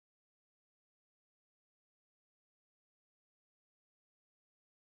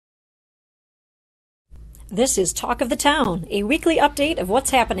This is Talk of the Town, a weekly update of what's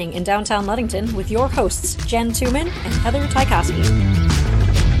happening in downtown Ludington with your hosts, Jen Tuman and Heather Tykowski.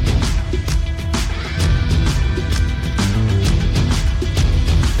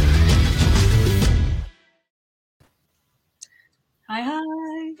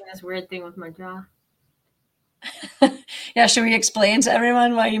 Hi. This weird thing with my jaw. Yeah, should we explain to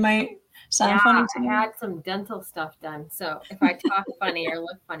everyone why you might sound funny I had some dental stuff done, so if I talk funny or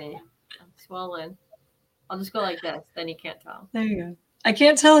look funny, I'm swollen. I'll just go like this, then you can't tell. There you go. I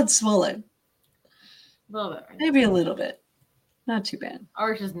can't tell it's swollen. A little bit, right? Maybe a little bit. Not too bad.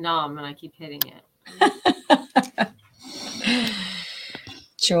 Or it's just numb and I keep hitting it.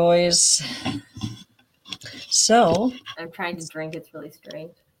 Joys. So I'm trying to drink, it's really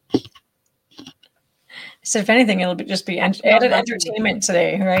strange. So if anything, it'll just be added entertainment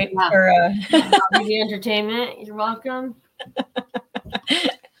today, right? Yeah. Or, Maybe entertainment. You're welcome.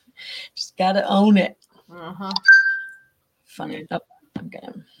 Just gotta own it. Uh-huh. Funny. Oh, I'm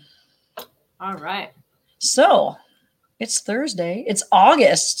gonna. All right. So it's Thursday. It's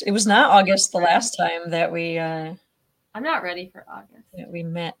August. It was not August the last time that we. I'm not ready for August. That we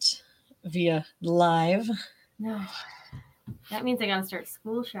met via live. No. That means I gotta start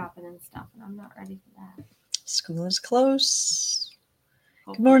school shopping and stuff, and I'm not ready for that. School is close.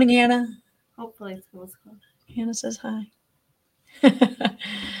 Hopefully. Good morning, Anna. Hopefully school is close. Anna says hi.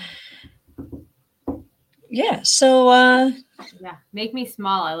 Yeah, so yeah, make me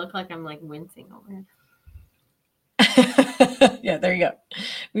small. I look like I'm like wincing over it. Yeah, there you go.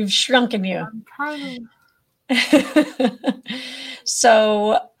 We've shrunken you. I'm tiny.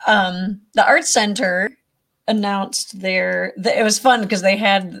 So the Arts Center announced it was fun because they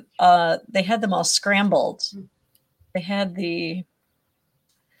had them all scrambled. They had can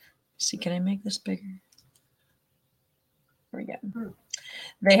I make this bigger? There we go.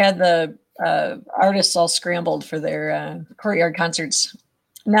 They had the artists all scrambled for their courtyard concerts.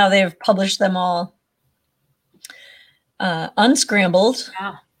 Now they've published them all unscrambled.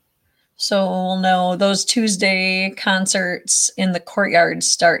 Yeah. So we'll know those Tuesday concerts in the courtyard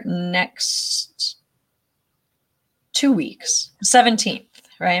start next 2 weeks, 17th,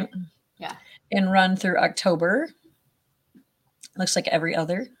 right? Yeah. And run through October. Looks like every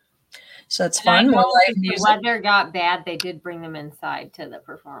other. So it's fun. More live music. The weather got bad. They did bring them inside to the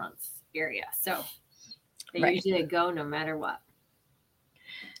performance area. So they usually go no matter what.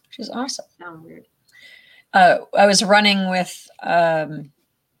 Which is awesome. Sound weird. I was running with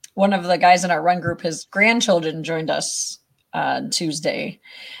one of the guys in our run group. His grandchildren joined us on Tuesday.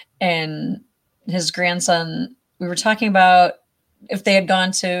 And his grandson, we were talking about if they had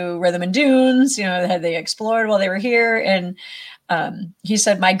gone to Rhythm and Dunes, had they explored while they were here. And he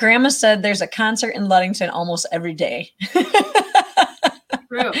said, my grandma said there's a concert in Ludington almost every day.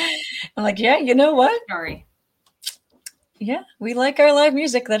 True. I'm like, yeah, you know what? Sorry. Yeah, we like our live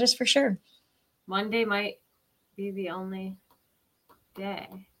music. That is for sure. Monday might be the only day.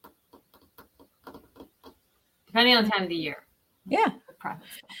 Depending on the time of the year. Yeah.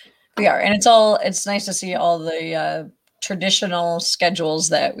 We are. And it's nice to see all the traditional schedules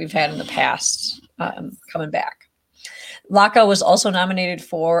that we've had in the past coming back. LACA was also nominated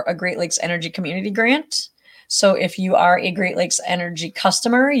for a Great Lakes Energy Community Grant. So if you are a Great Lakes Energy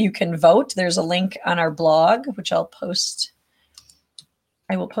customer, you can vote. There's a link on our blog, which I will post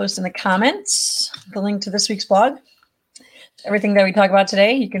in the comments, the link to this week's blog. Everything that we talk about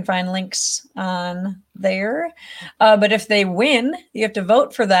today, you can find links on there. But if they win, you have to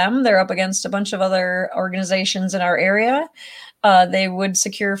vote for them. They're up against a bunch of other organizations in our area. They would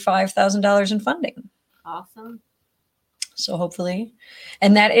secure $5,000 in funding. Awesome. So hopefully,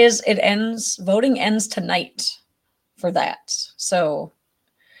 and voting ends tonight for that. So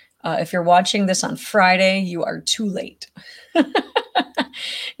if you're watching this on Friday, you are too late.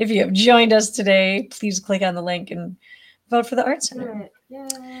 If you have joined us today, please click on the link and vote for the Arts Center.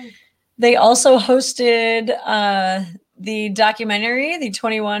 Yay. They also hosted the documentary, the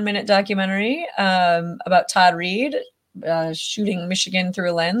 21-minute documentary about Todd Reed shooting Michigan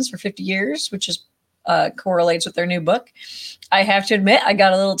through a lens for 50 years, which is correlates with their new book. I have to admit, I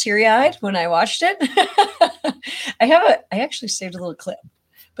got a little teary-eyed when I watched it. I actually saved a little clip,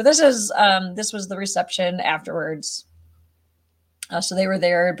 but this was the reception afterwards. So they were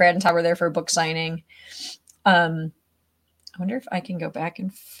there. Brad and Todd were there for a book signing. I wonder if I can go back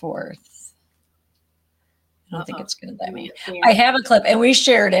and forth. I don't think it's going to let me. I have a clip and we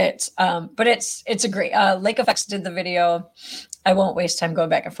shared it, but it's a great. Lake Effects did the video. I won't waste time going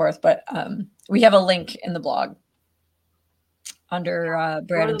back and forth, but we have a link in the blog under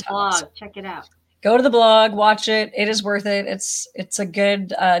Brad and Todd. Blog. Check it out. go to the blog, watch it. It is worth it. It's a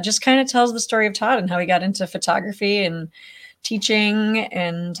good, just kind of tells the story of Todd and how he got into photography and teaching,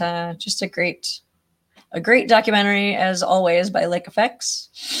 and just a great documentary as always by Lake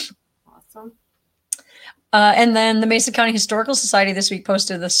Effects. Awesome. And then the Mason County Historical Society this week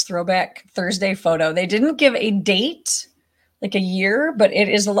posted this Throwback Thursday photo. They didn't give a date, like a year, but it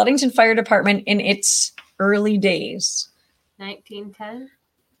is the Ludington Fire Department in its early days. 1910.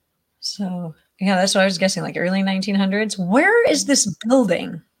 So yeah, that's what I was guessing, like early 1900s. Where is this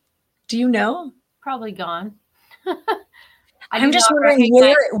building? Do you know? Probably gone. I'm just wondering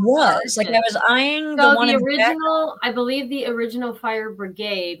where it was. Like I was eyeing the one. The original, I believe the original fire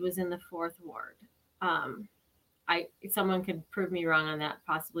brigade was in the 4th Ward. Someone could prove me wrong on that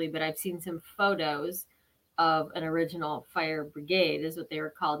possibly, but I've seen some photos of an original fire brigade is what they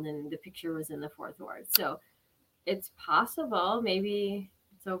were called. And the picture was in the 4th Ward. So it's possible. Maybe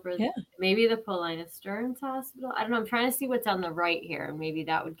it's over. Yeah. Maybe the Paulina Stearns Hospital. I don't know. I'm trying to see what's on the right here. And maybe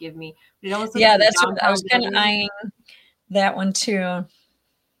that would give me, that's what I was kind of eyeing. That one too. Yeah.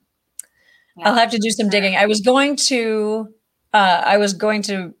 I'll have to do some digging. I was going to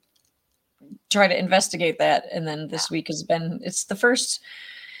try to investigate that, and then this week has been it's the first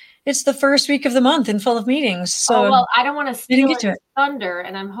week of the month and full of meetings. So I don't want to steal your thunder,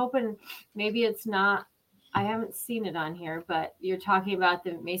 and I'm hoping maybe it's not. I haven't seen it on here, but you're talking about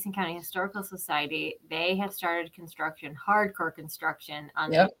the Mason County Historical Society. They have started construction, hardcore construction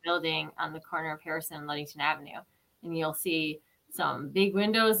on the building on the corner of Harrison and Ludington Avenue. And you'll see some big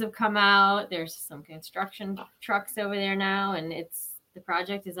windows have come out. There's some construction trucks over there now, and the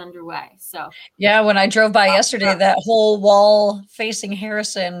project is underway. So yeah, when I drove by yesterday, that whole wall facing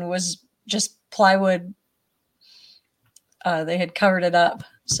Harrison was just plywood. They had covered it up.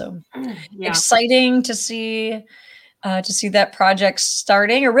 So exciting to see that project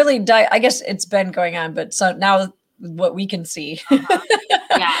starting, or really I guess it's been going on, but so now what we can see. Yeah,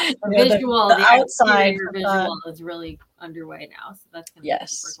 the visual, the outside visual is really underway now. So that's going to be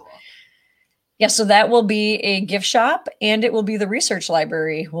super cool. Yeah, so that will be a gift shop, and it will be the research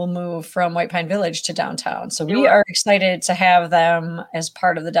library. We'll move from White Pine Village to downtown. So we are excited to have them as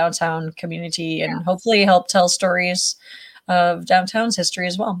part of the downtown community and hopefully help tell stories of downtown's history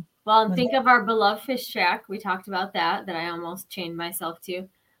as well. Well, and think of our beloved Fish Shack. We talked about that I almost chained myself to.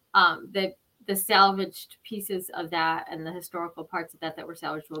 The salvaged pieces of that and the historical parts of that were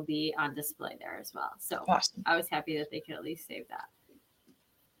salvaged will be on display there as well. So awesome. I was happy that they could at least save that.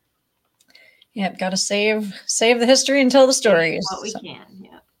 Yeah, got to save the history and tell the stories. What we can,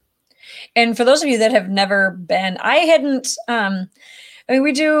 yeah. And for those of you that have never been, I hadn't. I've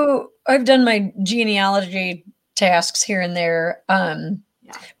done my genealogy tasks here and there,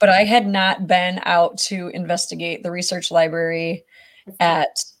 but I had not been out to investigate the research library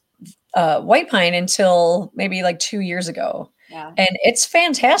at White Pine until maybe like 2 years ago. Yeah. And it's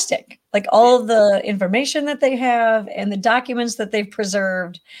fantastic. Like all of the information that they have and the documents that they've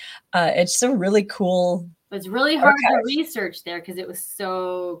preserved. It's a really cool. It's really hard to research there because it was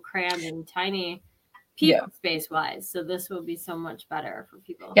so crammed and tiny space wise. So this will be so much better for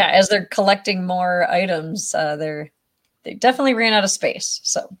people. Yeah. As they're collecting more items, they definitely ran out of space.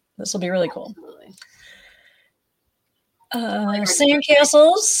 So this will be really cool. Absolutely.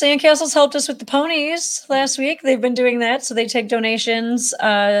 Sandcastles helped us with the ponies last week. They've been doing that. So they take donations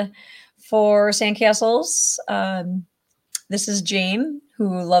for Sandcastles. This is Jane,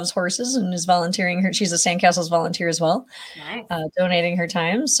 who loves horses and is volunteering. She's a Sandcastles volunteer as well, donating her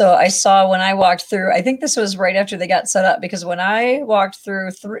time. So I saw when I walked through, I think this was right after they got set up, because when I walked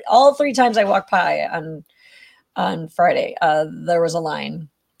through all three times I walked by on Friday, there was a line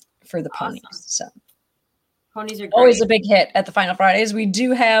for the ponies. So ponies are great. Always a big hit at the Final Fridays. We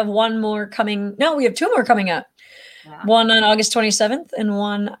do have one more coming. No, we have two more coming up. Yeah. One on August 27th and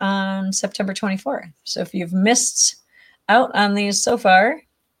one on September 24th. So if you've missed out on these so far,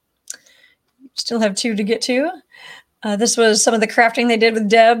 still have two to get to. This was some of the crafting they did with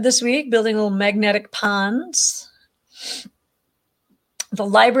Deb this week, building little magnetic ponds. The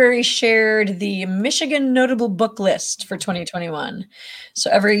library shared the Michigan Notable Book List for 2021.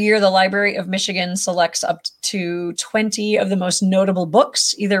 So every year, the Library of Michigan selects up to 20 of the most notable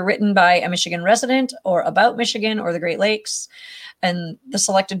books, either written by a Michigan resident or about Michigan or the Great Lakes. And the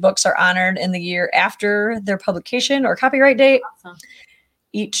selected books are honored in the year after their publication or copyright date. Awesome.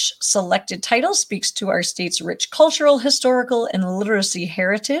 Each selected title speaks to our state's rich cultural, historical, and literacy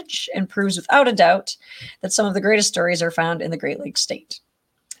heritage and proves without a doubt that some of the greatest stories are found in the Great Lakes state.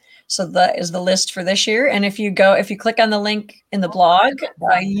 So that is the list for this year. And if you click on the link in the blog,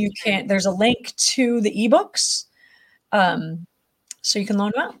 there's a link to the ebooks. So you can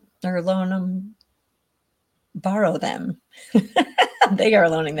loan them out or loan them borrow them. They are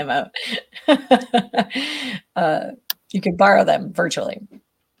loaning them out. You could borrow them virtually.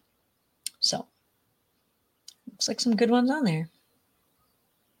 So looks like some good ones on there.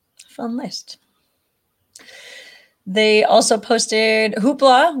 Fun list. They also posted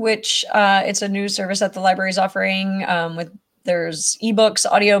Hoopla, which it's a new service that the library is offering. There's ebooks,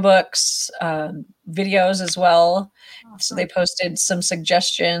 audiobooks, videos as well. Awesome. So they posted some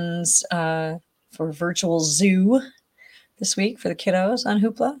suggestions for virtual zoo this week for the kiddos on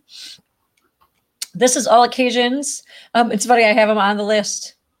Hoopla. This is All Occasions. It's funny, I have them on the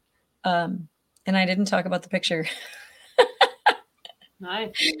list. And I didn't talk about the picture.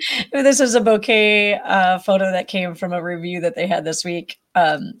 Nice. This is a bouquet photo that came from a review that they had this week.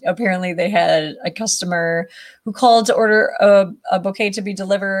 Apparently they had a customer who called to order a bouquet to be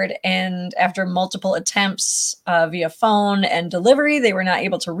delivered, and after multiple attempts via phone and delivery, they were not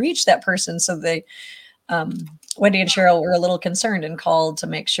able to reach that person. So they, Wendy and Cheryl were a little concerned and called to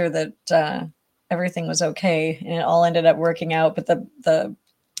make sure that everything was okay, and it all ended up working out. But the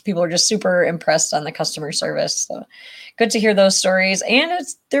people are just super impressed on the customer service. So good to hear those stories. And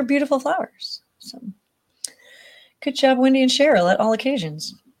they're beautiful flowers. So good job, Wendy and Cheryl, at All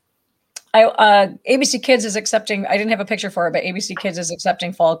Occasions. ABC Kids is accepting, I didn't have a picture for it, but ABC Kids is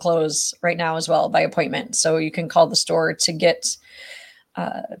accepting fall clothes right now as well by appointment. So you can call the store to get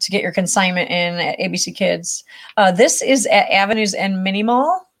your consignment in at ABC Kids. This is at Avenues and Mini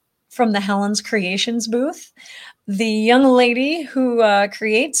Mall from the Helen's Creations booth. The young lady who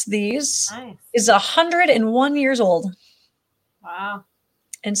creates these is 101 years old. Wow.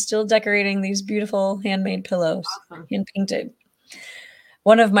 And still decorating these beautiful handmade pillows, hand painted.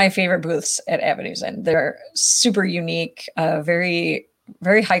 One of my favorite booths at Avenues, and they're super unique, very,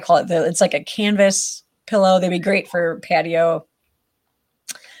 very high quality. It's like a canvas pillow. They'd be great for patio.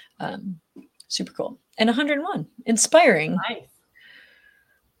 Super cool. And 101, inspiring. Nice.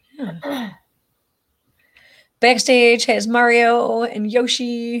 Yeah. Backstage has Mario and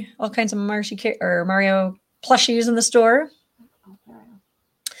Yoshi, all kinds of Mario plushies in the store.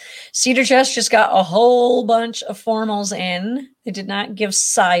 Cedar Chest just got a whole bunch of formals in. They did not give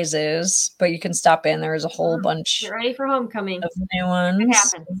sizes, but you can stop in. There is a whole bunch. Get ready for homecoming. Of new ones. It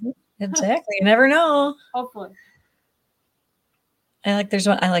happens. Exactly. You never know. Hopefully. I like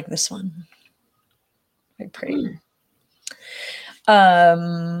this one. Very pretty.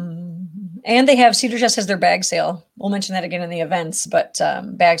 And they have Cedar Chest has their bag sale. We'll mention that again in the events, but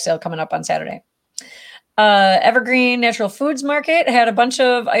bag sale coming up on Saturday. Evergreen Natural Foods Market had a bunch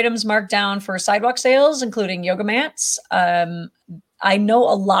of items marked down for sidewalk sales, including yoga mats. I know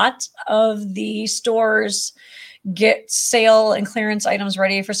a lot of the stores get sale and clearance items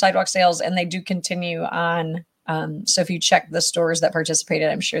ready for sidewalk sales, and they do continue on. So if you check the stores that participated,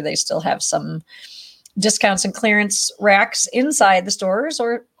 I'm sure they still have some discounts and clearance racks inside the stores,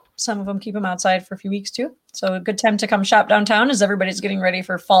 or some of them keep them outside for a few weeks too. So a good time to come shop downtown as everybody's getting ready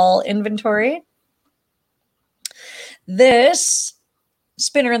for fall inventory. This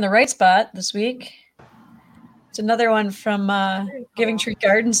spinner in the right spot this week. It's another one from Giving Tree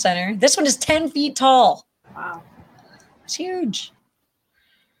Garden Center. This one is 10 feet tall. Wow. It's huge.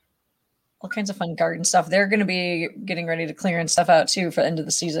 All kinds of fun garden stuff. They're going to be getting ready to clearance stuff out too for the end of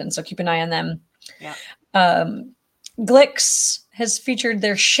the season. So keep an eye on them. Yeah. Glicks has featured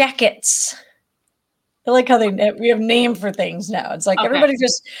their shackets. I like how we have name for things now. It's like everybody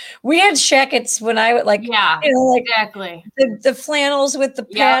we had shackets when I would exactly the flannels with the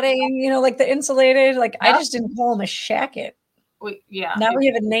padding, like the insulated, I just didn't call them a shacket. Now we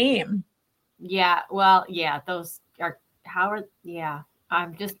have a name. Yeah. Well, yeah, those are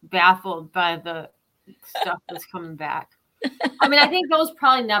I'm just baffled by the stuff that's coming back. I mean, I think those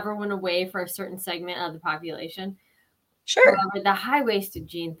probably never went away for a certain segment of the population. Sure. But the high-waisted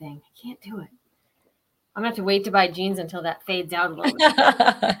jean thing, I can't do it. I'm going to have to wait to buy jeans until that fades out a little bit.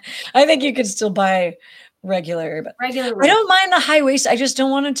 I think you could still buy regular, but I don't mind the high waist. I just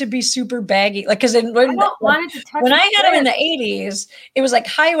don't want it to be super baggy. Because when I had them in the 80s, it was like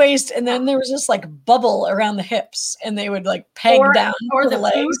high waist, and then there was this bubble around the hips, and they would peg down or the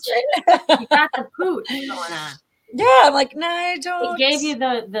legs. You got the pooch going on. Yeah, I'm like, no, I don't. It gave you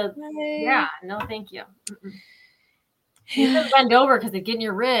no, thank you. You couldn't bend over because they get in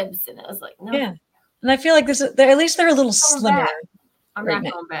your ribs, and it was like, no. Yeah. And I feel like at least they're a little slimmer. I'm not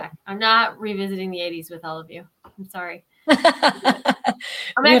going back. I'm not revisiting the 80s with all of you. I'm sorry. I'm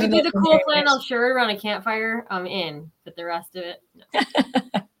going to have to do the cool flannel shirt around a campfire. I'm in, but the rest of it, no.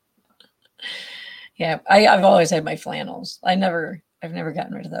 Yeah, I've always had my flannels. I've never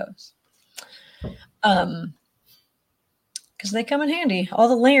gotten rid of those. because they come in handy. All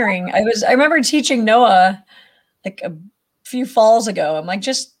the layering. I remember teaching Noah like a few falls ago. I'm like,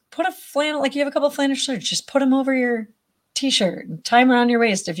 just put a flannel, like you have a couple of flannel shirts, just put them over your t-shirt and tie them around your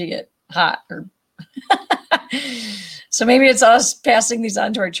waist if you get hot. Or so maybe it's us passing these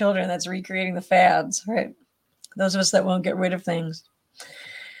on to our children that's recreating the fads, right? Those of us that won't get rid of things.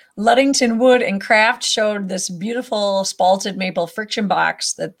 Ludington Wood and Craft showed this beautiful spalted maple friction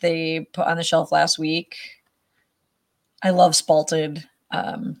box that they put on the shelf last week. I love spalted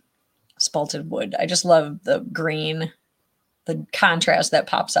wood. I just love the green, the contrast that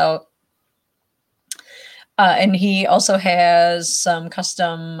pops out. And he also has some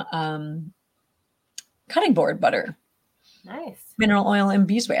custom cutting board butter. Nice. Mineral oil and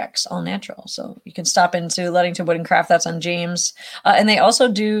beeswax, all natural. So you can stop into Ludington Wood and Craft. That's on James. And they also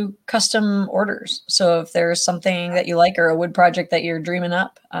do custom orders. So if there's something that you like or a wood project that you're dreaming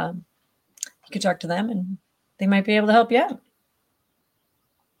up, you can talk to them and they might be able to help you out.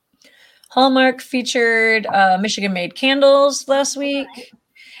 Hallmark featured Michigan-made candles last week.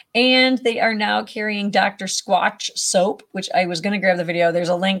 And they are now carrying Dr. Squatch soap, which I was going to grab the video. There's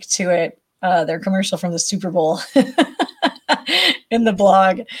a link to it, their commercial from the Super Bowl in the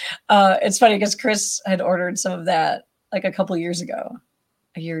blog. It's funny because Chris had ordered some of that like a couple years ago,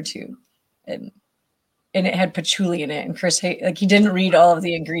 a year or two. And it had patchouli in it. And Chris, he didn't read all of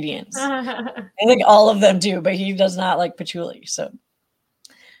the ingredients. I think all of them do, but he does not like patchouli. So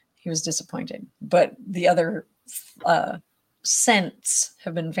he was disappointed. But the other scents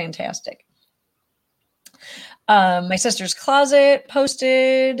have been fantastic. My sister's closet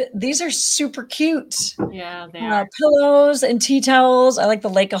posted. These are super cute. Yeah, they are. Pillows and tea towels. I like the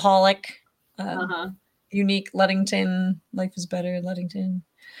Lakeaholic. Unique Ludington. Life is better in Ludington.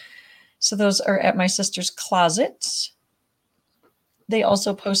 So those are at my sister's closet. They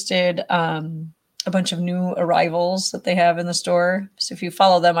also posted a bunch of new arrivals that they have in the store. So if you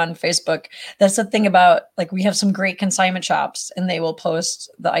follow them on Facebook, that's the thing about, like, we have some great consignment shops and they will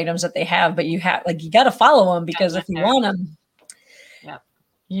post the items that they have, but you got to follow them because if you want them,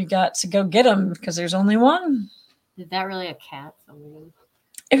 you got to go get them because there's only one. Is that really a cat?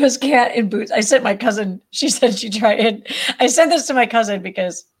 It was cat in boots. I sent my cousin. She said she tried it. I sent this to my cousin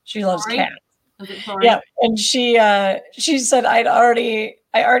because she loves cats. Yeah, and she said I already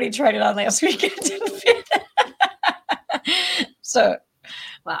tried it on last week. It didn't fit. So,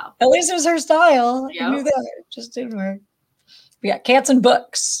 wow. At least it was her style. Yep. I knew that. It just didn't work. We got cats and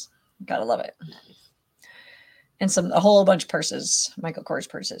books. Gotta love it. Nice. And a whole bunch of purses, Michael Kors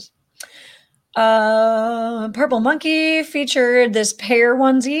purses. Purple Monkey featured this pear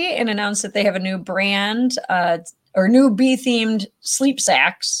onesie and announced that they have a new brand or new bee-themed sleep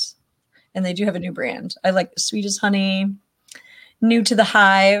sacks. And they do have a new brand. I like the Sweet as Honey, new to the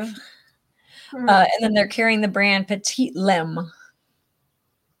Hive. And then they're carrying the brand Petite Lem,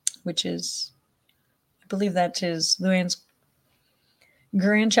 which is, I believe that is Luann's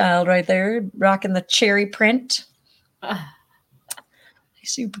grandchild right there, rocking the cherry print.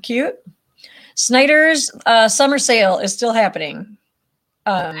 Super cute. Snyder's summer sale is still happening.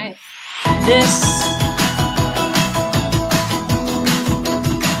 Nice.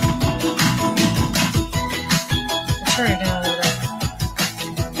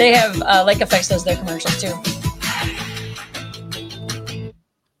 They have Lake FX does their commercials too.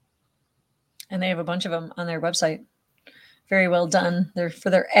 And they have a bunch of them on their website. Very well done. They're for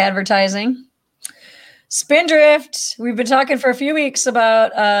their advertising. Spindrift. We've been talking for a few weeks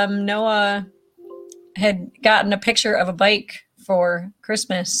about Noah had gotten a picture of a bike for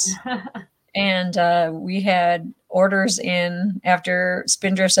Christmas. And we had orders in after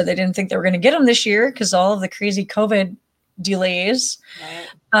Spindrift said they didn't think they were going to get them this year because all of the crazy COVID delays.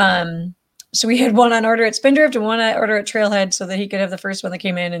 Right. So we had one on order at Spindrift and one on order at Trailhead so that he could have the first one that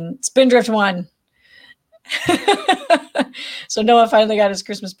came in, and Spindrift won. So Noah finally got his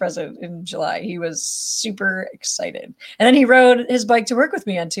Christmas present in July. He was super excited. And then he rode his bike to work with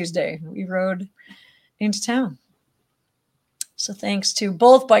me on Tuesday. We rode into town. So thanks to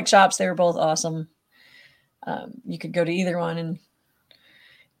both bike shops. They were both awesome. You could go to either one and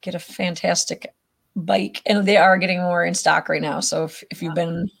get a fantastic bike. And they are getting more in stock right now. So if you've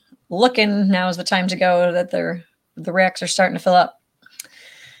been looking, now is the time to go, that the racks are starting to fill up.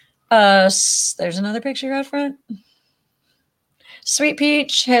 There's another picture out front. Sweet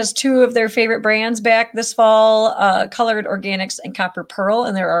Peach has two of their favorite brands back this fall, Colored Organics and Copper Pearl.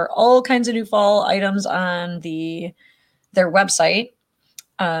 And there are all kinds of new fall items on their website.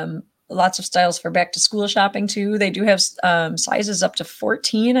 Lots of styles for back to school shopping too. They do have sizes up to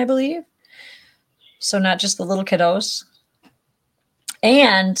 14, I believe. So not just the little kiddos.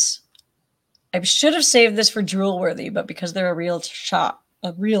 And I should have saved this for Droolworthy, but because they're a real shop,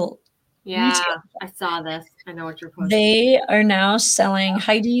 a real retail, I saw this. I know what you're posting. They are now selling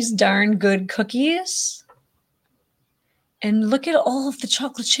Heidi's Darn Good cookies. And look at all of the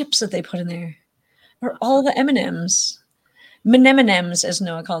chocolate chips that they put in there. Or all the M&Ms. M&Ms, as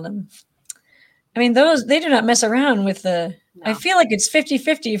Noah called them. I mean, they do not mess around with the... No. I feel like it's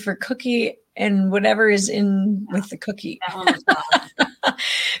 50-50 for cookie and whatever is in with the cookie. That one was fun.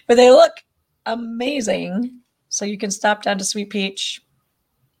 But they look amazing. So you can stop down to Sweet Peach.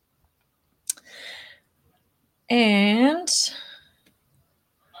 And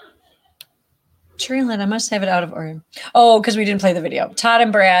Trailhead, I must have it out of order. Oh, because we didn't play the video. Todd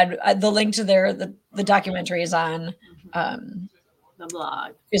and Brad, the link to the documentary is on the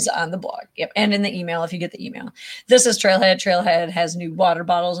blog. Is on the blog. Yep. And in the email, if you get the email. This is Trailhead. Trailhead has new water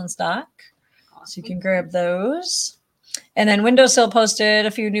bottles in stock. Awesome. So you can grab those. And then Windowsill posted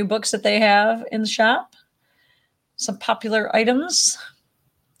a few new books that they have in the shop. Some popular items.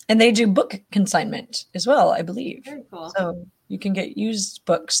 And they do book consignment as well, I believe. Very cool. So you can get used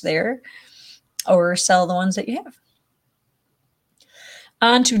books there or sell the ones that you have.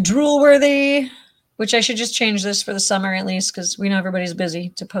 On to Droolworthy, which I should just change this for the summer at least because we know everybody's busy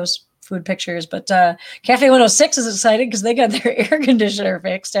to post food pictures. But Cafe 106 is excited because they got their air conditioner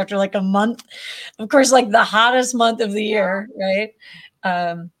fixed after like a month. Of course, like the hottest month of the year, right?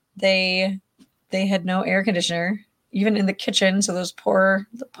 They had no air conditioner, even in the kitchen. So those poor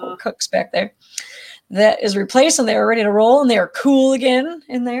cooks back there. That is replaced and they are ready to roll and they are cool again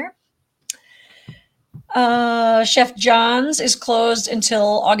in there. Chef John's is closed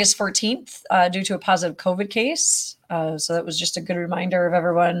until August 14th due to a positive COVID case. So that was just a good reminder of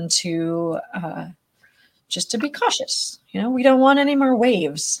everyone to just to be cautious. You know, we don't want any more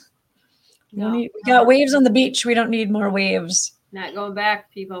waves. We got waves on the beach. We don't need more waves. Not going back,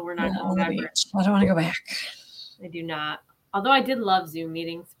 people. We're not going back. I don't want to go back. I do not. Although I did love Zoom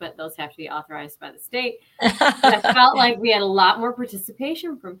meetings, but those have to be authorized by the state. I felt like we had a lot more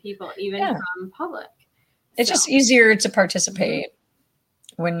participation from people, even from public. It's just easier to participate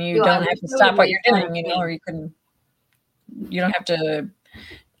when you don't have to stop what you're doing, you know, or you don't have to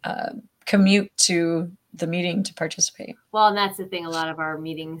commute to the meeting to participate. Well, and that's the thing. A lot of our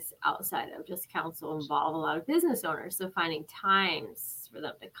meetings outside of just council involve a lot of business owners. So finding times for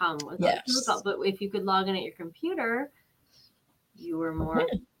them to come was difficult. But if you could log in at your computer, you were more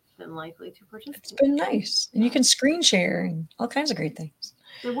than likely to participate. It's been nice. And you can screen share and all kinds of great things.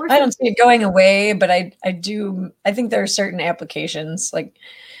 I don't see it going away, but I think there are certain applications like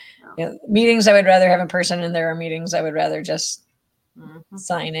meetings I would rather have in person, and there are meetings I would rather just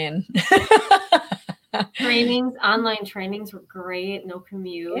sign in. Online trainings were great. No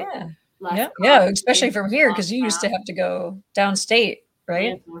commute. Yeah, especially from here because you used to have to go downstate,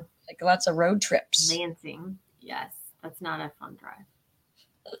 right? Lansing. Like lots of road trips. Lansing, yes, that's not a fun drive.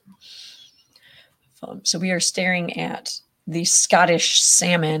 So we are staring at the Scottish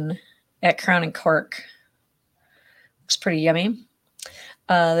salmon at Crown and Cork. Looks pretty yummy.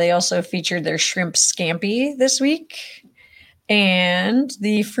 They also featured their shrimp scampi this week and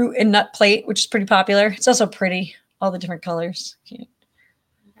the fruit and nut plate, which is pretty popular. It's also pretty, all the different colors.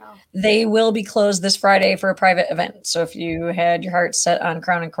 They will be closed this Friday for a private event. So if you had your heart set on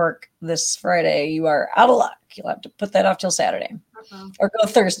Crown and Cork this Friday, you are out of luck. You'll have to put that off till Saturday or go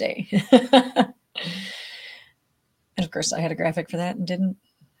Thursday. And of course, I had a graphic for that and didn't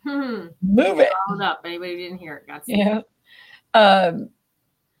move it. Hold up. Anybody didn't hear it. Got yeah.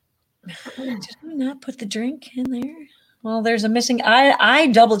 Did I not put the drink in there? Well, there's a missing. I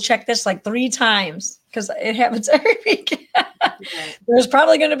double checked this like 3 times because it happens every week. There's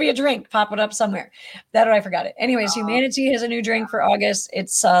probably going to be a drink popping up somewhere. That or I forgot it. Anyways, Humanity has a new drink for August.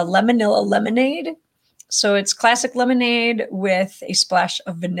 It's Lemonilla Lemonade. So it's classic lemonade with a splash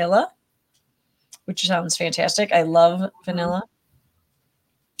of vanilla, which sounds fantastic. I love vanilla.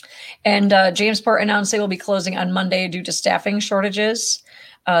 And Jamesport announced they will be closing on Monday due to staffing shortages.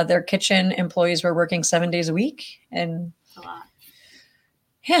 Their kitchen employees were working 7 days a week, and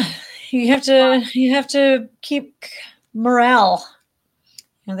you have to keep morale.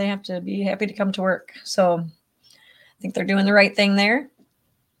 You know, they have to be happy to come to work. So I think they're doing the right thing there.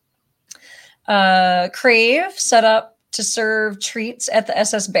 Crave set up to serve treats at the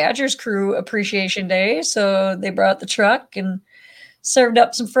SS Badgers Crew Appreciation Day. So they brought the truck and served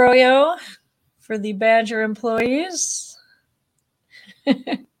up some froyo for the Badger employees.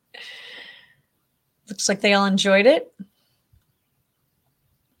 Looks like they all enjoyed it.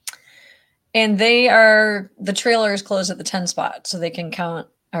 And the trailer is closed at the 10 spot, so they can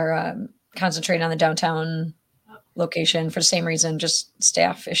concentrate on the downtown location for the same reason, just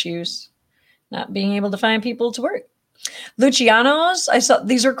staff issues. not being able to find people to work. Luciano's, I saw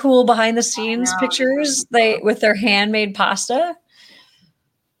these are cool behind the scenes pictures. They with their handmade pasta.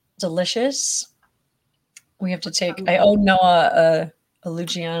 Delicious. We have to take. I owe Noah a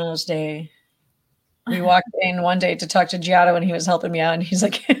Luciano's day. We walked in one day to talk to Giotto, and he was helping me out, and he's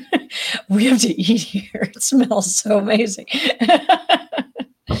like, "We have to eat here. It smells so amazing."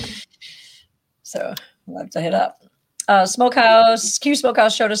 So we'll have to hit up. Smokehouse, Q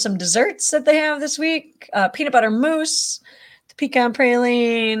Smokehouse showed us some desserts that they have this week. Peanut butter mousse, the pecan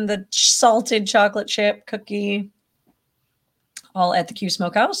praline, the salted chocolate chip cookie, all at the Q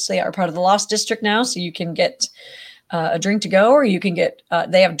Smokehouse. They are part of the Lost District now, so you can get a drink to go, or you can get,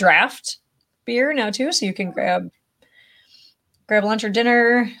 they have draft beer now too, so you can grab lunch or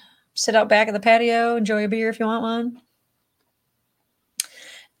dinner, sit out back at the patio, enjoy a beer if you want one.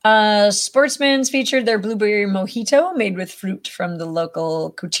 Sportsman's featured their blueberry mojito made with fruit from the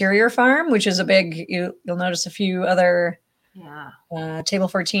local Couturier farm, which is a big, you'll notice a few other, Table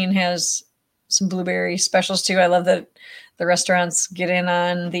 14 has some blueberry specials too. I love that the restaurants get in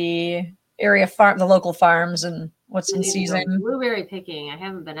on the area farm, the local farms and what's in season. Blueberry picking. I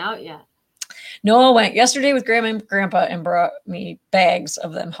haven't been out yet. Noah went yesterday with Grandma and Grandpa and brought me bags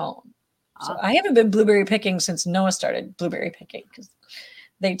of them home. So I haven't been blueberry picking since Noah started blueberry picking because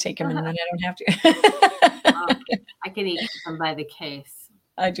they take them and then I don't have to. I can eat them by the case.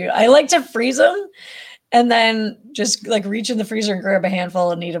 I do. I like to freeze them and then just like reach in the freezer and grab a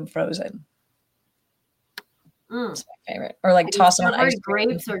handful and eat them frozen. It's my favorite. Or like toss them on ice cream.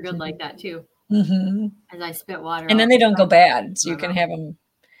 Grapes are good like that too. Mm-hmm. As I spit water. And then they don't go bad. So you can have them.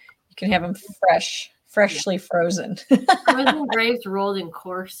 You can have them freshly frozen. Frozen grapes rolled in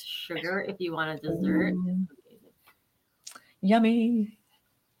coarse sugar if you want a dessert. Yummy.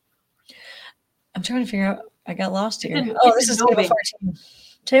 I'm trying to figure out. I got lost here. This is table 14.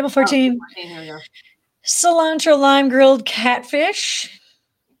 Table 14. Here we go. Cilantro lime grilled catfish.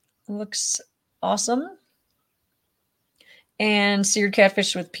 Looks awesome. And seared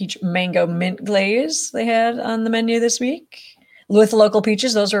catfish with peach mango mint glaze they had on the menu this week. With local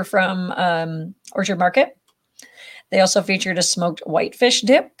peaches. Those were from Orchard Market. They also featured a smoked whitefish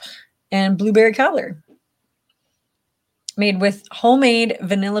dip and blueberry cobbler made with homemade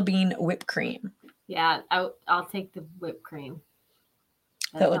vanilla bean whipped cream. Yeah, I'll take the whipped cream.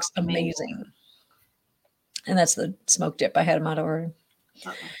 That looks amazing. And that's the smoked dip. I had them out of order.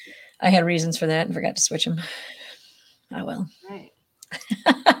 I had reasons for that and forgot to switch them. I will. Right.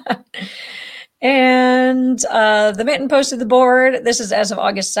 And the Mitten posted the board. This is as of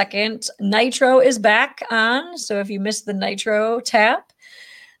August 2nd. Nitro is back on. So if you missed the Nitro tap,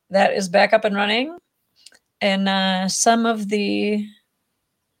 that is back up and running. And some of the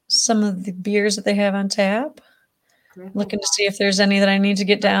beers that they have on tap. Looking to see if there's any that I need to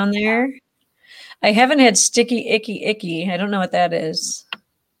get down there. I haven't had Sticky Icky Icky. I don't know what that is.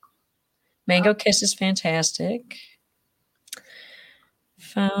 Mango Kiss is fantastic.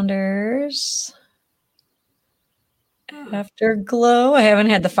 Founders. Afterglow. I haven't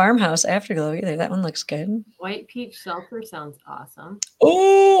had the Farmhouse Afterglow either. That one looks good. White peach seltzer sounds awesome.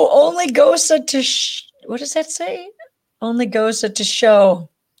 Oh, only Gosa to what does that say? Only Gosa to show.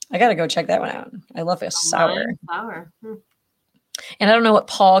 I gotta go check that one out. I love a sour. Sour. And I don't know what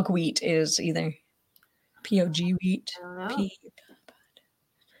Pog wheat is either. POG wheat. I don't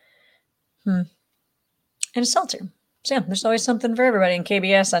know. And a seltzer. So yeah, there's always something for everybody in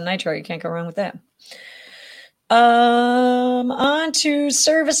KBS on Nitro. You can't go wrong with that. On to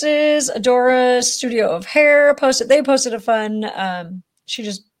services. Adora's Studio of Hair they posted a fun, she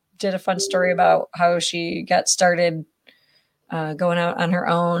just did a fun story about how she got started going out on her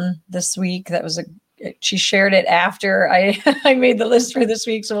own this week. That was she shared it after I made the list for this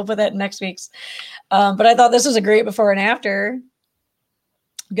week, so we'll put that in next week's. But I thought this was a great before and after.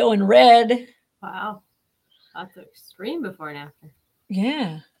 Going red. Wow. That's extreme before and after.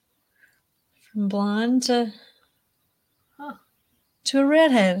 Yeah. From blonde to a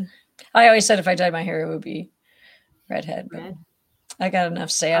redhead. I always said if I dyed my hair, it would be redhead. Red. I got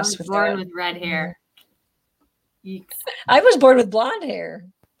enough sass with that. I was born with red hair. Yeeks. I was born with blonde hair,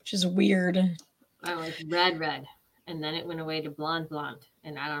 which is weird. I was red, and then it went away to blonde,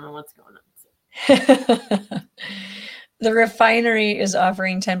 and I don't know what's going on. The Refinery is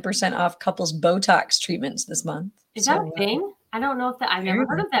offering 10% off couples Botox treatments this month. Is that a thing? I don't know if that. I've never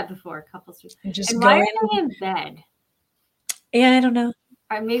heard of that before. Couples. Just and why are they in bed? Yeah, I don't know.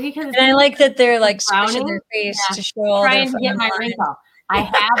 Or maybe because I like that they're like squishing their face to show all trying to get my wrinkle. I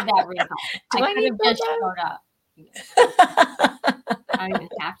have that wrinkle. I could have just showed up. I don't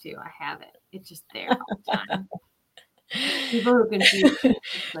even have to. I have it. It's just there all the time. People who confuse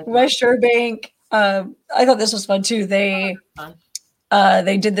like West Shore Bank. I thought this was fun too. They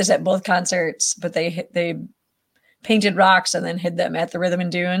did this at both concerts, but they painted rocks and then hid them at the Rhythm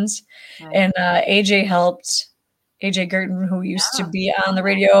and Dunes. Nice. And AJ helped. AJ Girton, who used to be on the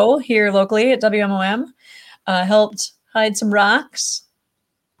radio here locally at WMOM, helped hide some rocks.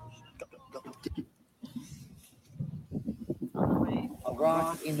 A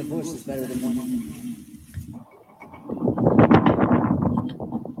rock in the bush is better than one.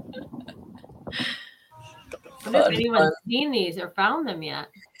 I wonder if anyone's seen these or found them yet.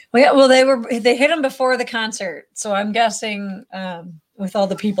 Well, yeah, they hit them before the concert, so I'm guessing with all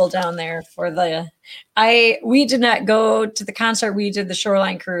the people down there we did not go to the concert. We did the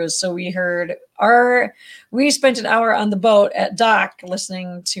Shoreline Cruise, so we spent an hour on the boat at dock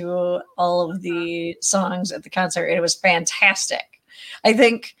listening to all of the songs at the concert. It was fantastic. I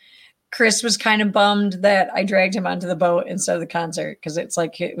think Chris was kind of bummed that I dragged him onto the boat instead of the concert because it's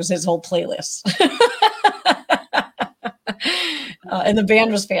like it was his whole playlist. And the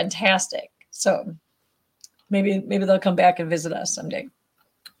band was fantastic. So maybe they'll come back and visit us someday.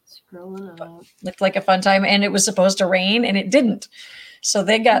 Scrolling up. Looked like a fun time, and it was supposed to rain, and it didn't. So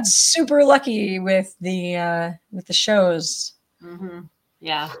they got super lucky with the shows. Mm-hmm.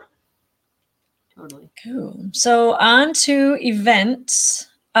 Yeah, totally. Cool. So on to events.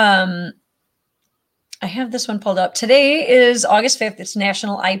 I have this one pulled up. Today is August 5th. It's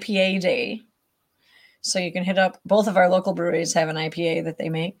National IPA Day. So you can hit up both of our local breweries have an IPA that they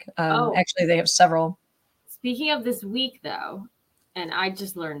make. Actually, they have several. Speaking of this week, though, and I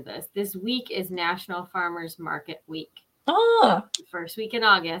just learned this week is National Farmers Market Week. Oh, First full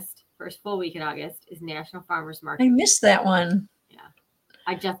week in August is National Farmers Market. I missed that one. Yeah.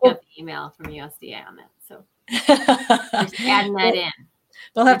 I just got the email from USDA on that. So just adding that in.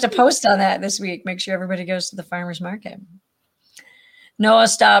 We'll have to post on that this week. Make sure everybody goes to the farmer's market. Noah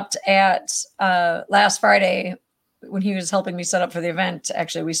stopped at last Friday when he was helping me set up for the event.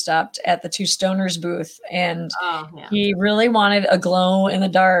 Actually, we stopped at the Two Stoners booth, and he really wanted a glow in the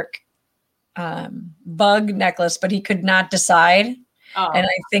dark bug necklace, but he could not decide. And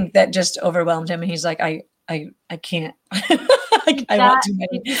I think that just overwhelmed him. And he's like, I can't. I want too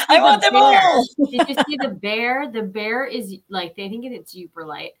many. I want them all. Did you see the bear? The bear is like, they think it's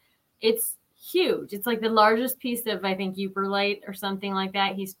Uperlite. It's huge. It's like the largest piece of, I think, Uperlite or something like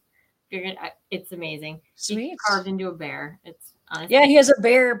that. He's figured it's amazing. Sweet. He's carved into a bear. It's honestly. Yeah, he has a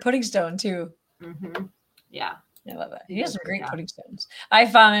bear pudding stone too. Mm-hmm. Yeah. I love it. He has some great pudding stones. I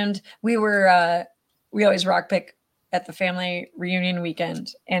found we always rock pick at the family reunion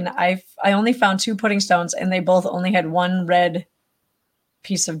weekend, and I only found 2 pudding stones, and they both only had 1 red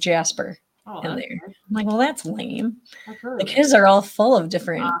piece of jasper in there. I'm like, well, that's lame. Like his are all full of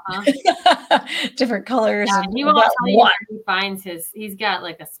different different colors. Yeah, and he won't tell you where he finds his. He's got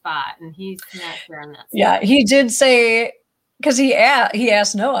like a spot, and he's not sure on that. Yeah, he did say, because he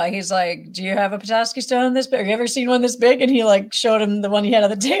asked Noah, he's like, do you have a Petoskey stone this big? Have you ever seen one this big? And he like showed him the one he had on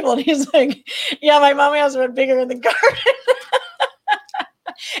the table, and he's like, yeah, my mom has one bigger in the garden.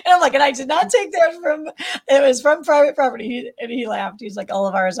 And I'm like, and I did not take that it was from private property. And he laughed. He's like, all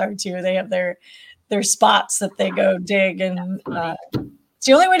of ours are too. They have their spots that they go dig. And it's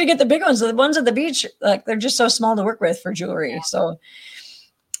the only way to get the big ones. The ones at the beach, like they're just so small to work with for jewelry. Yeah. So,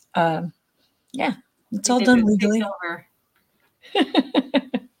 yeah, it's all done legally.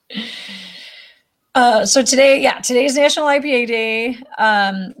 So today's National IPA Day.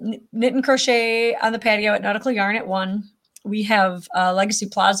 Knit and crochet on the patio at Nautical Yarn at 1. We have Legacy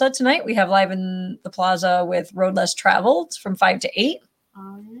Plaza tonight. We have live in the plaza with Road Less Traveled from 5 to 8.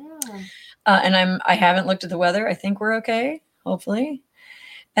 Oh yeah. And I haven't looked at the weather. I think we're okay, hopefully.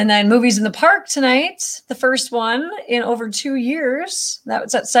 And then Movies in the Park tonight, the first one in over 2 years. That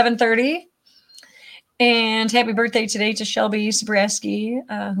was at 7:30. And happy birthday today to Shelby Sabraski,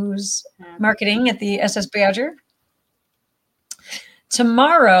 who's marketing at the SS Badger.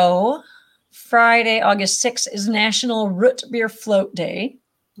 Tomorrow, Friday, August 6th, is National Root Beer Float Day.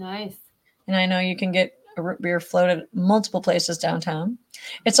 Nice. And I know you can get a root beer float at multiple places downtown.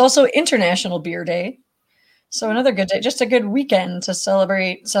 It's also International Beer Day. So another good day, just a good weekend to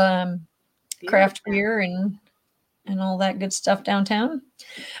celebrate some craft beer and all that good stuff downtown.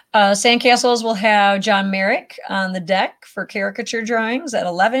 Sandcastles will have John Merrick on the deck for caricature drawings at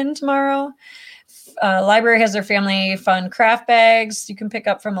 11 tomorrow. Library has their family fun craft bags you can pick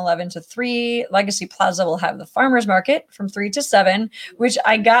up from 11 to 3. Legacy Plaza will have the farmers market from 3 to 7, which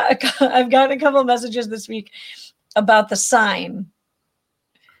I've gotten a couple of messages this week about the sign.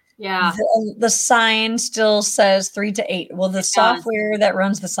 Yeah. The sign still says 3 to 8. Well, the software that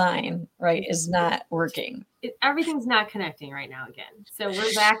runs the sign, right, is not working. Everything's not connecting right now again. So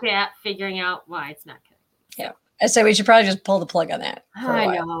we're back at figuring out why it's not connecting. Yeah. I say we should probably just pull the plug on that.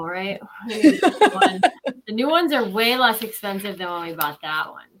 I know, right? The new ones are way less expensive than when we bought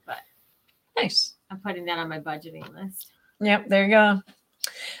that one, but nice. I'm putting that on my budgeting list. Yep, there you go.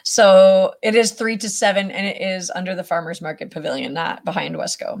 So it is 3 to 7, and it is under the Farmers Market Pavilion, not behind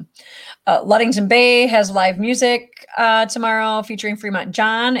Wesco. Ludington Bay has live music tomorrow featuring Fremont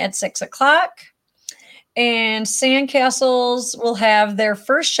John at 6 o'clock. And Sandcastles will have their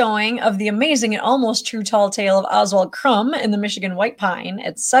first showing of the amazing and almost true tall tale of Oswald Crumb in the Michigan White Pine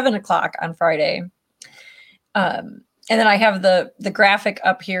at 7 o'clock on Friday. And then I have the graphic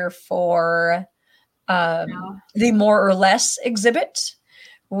up here for the More or Less exhibit,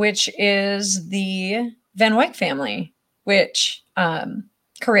 which is the Van Wyck family, which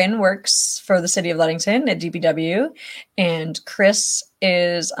Corinne works for the city of Ludington at DPW, and Chris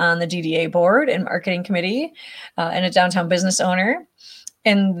is on the DDA board and marketing committee and a downtown business owner,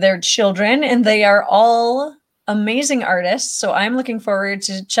 and their children, and they are all amazing artists. So I'm looking forward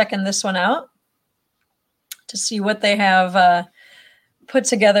to checking this one out to see what they have put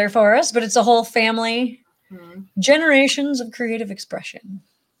together for us. But it's a whole family, generations of creative expression.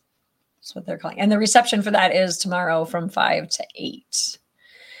 That's what they're calling. And the reception for that is tomorrow from 5 to 8.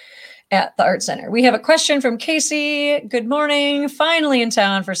 At the Art Center. We have a question from Casey. Good morning. Finally in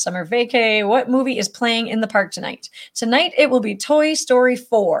town for summer vacay. What movie is playing in the park tonight? Tonight it will be Toy Story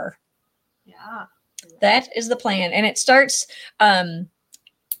 4. Yeah. That is the plan. And it starts the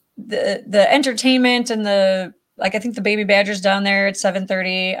entertainment and I think the Baby Badger's down there at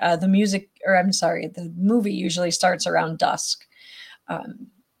 7:30. The movie usually starts around dusk. So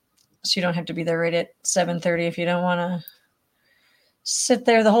you don't have to be there right at 7:30 if you don't want to sit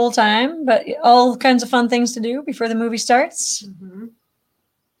there the whole time, but all kinds of fun things to do before the movie starts. Mm-hmm.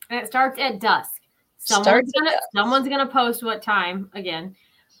 And it starts at dusk. Someone's gonna post what time again.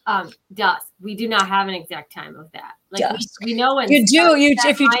 Dusk. We do not have an exact time of that. Like we know when you do.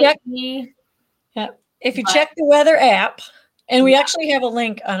 If you check the weather app, and we actually have a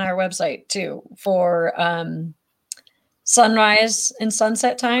link on our website too for sunrise and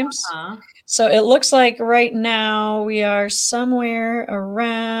sunset times. So it looks like right now we are somewhere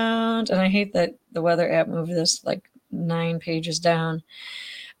around, and I hate that the weather app moved this like 9 pages down.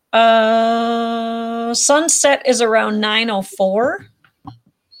 Sunset is around 9:04.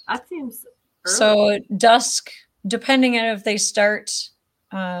 That seems early. So dusk, depending on if they start.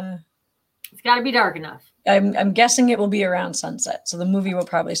 It's got to be dark enough. I'm guessing it will be around sunset. So the movie will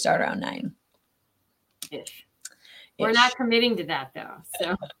probably start around 9. Ish. We're not committing to that though.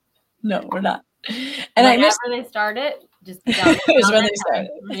 So. No, we're not. And whenever they start it, just be down. It was when they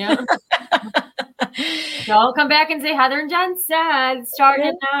started. Yeah. Don't come back and say Heather and Jen said start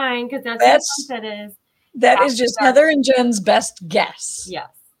at 9 because that's what sunset is. That is just Heather and Jen's best guess. Yes.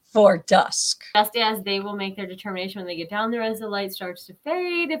 For dusk. Just as they will make their determination when they get down there as the light starts to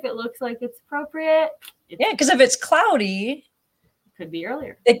fade, if it looks like it's appropriate. Because if it's cloudy, it could be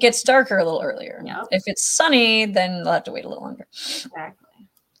earlier. It gets darker a little earlier. Yep. If it's sunny, then they'll have to wait a little longer. Exactly.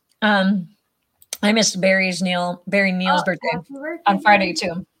 I missed Barry Neal's birthday on Friday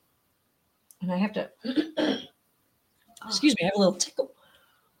too. And I have to excuse me, I have a little tickle.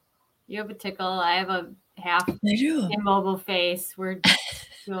 You have a tickle. I have a half immobile face. We're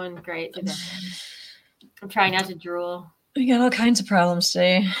doing great today. I'm trying not to drool. We got all kinds of problems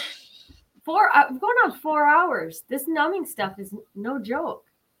today. I'm going on 4 hours. This numbing stuff is no joke.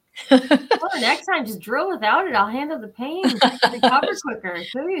 Well, next time, just drill without it. I'll handle the pain. Recover quicker.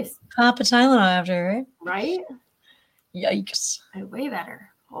 Please. Pop a Tylenol after, right? Right? Yikes. Way better.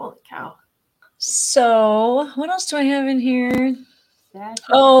 Holy cow. So, what else do I have in here? That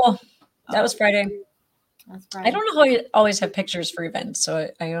was Friday. That's Friday. I don't know how you always have pictures for events, so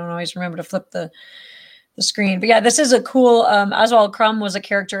I don't always remember to flip the screen. But yeah, this is a cool. Oswald Crumb was a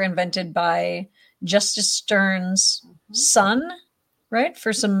character invented by Justice Stern's son, right?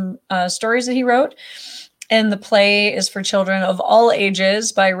 For some stories that he wrote. And the play is for children of all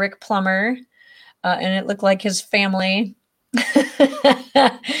ages by Rick Plummer. And it looked like his family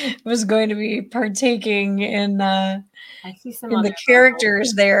was going to be partaking in the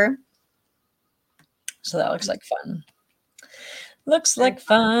characters there. So that looks like fun. Looks like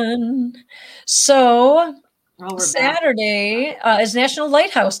fun. So Saturday is National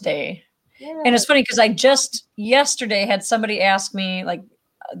Lighthouse Day. Yeah. And it's funny because I just yesterday had somebody ask me, like,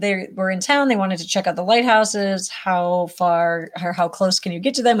 they were in town, they wanted to check out the lighthouses, how far or how close can you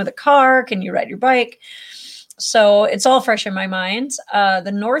get to them with a car? Can you ride your bike? So it's all fresh in my mind.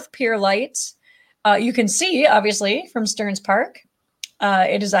 The North Pier lights, you can see, obviously, from Stearns Park.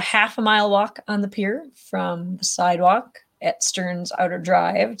 It is a half a mile walk on the pier from the sidewalk at Stearns Outer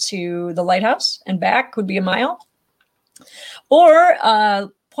Drive to the lighthouse and back would be a mile. Or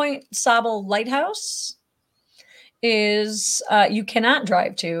Point Sable Lighthouse is you cannot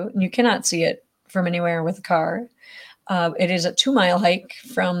drive to, and you cannot see it from anywhere with a car. It is a 2-mile hike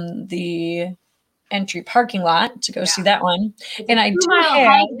from the entry parking lot to go see that one. It's and a I do 2-mile have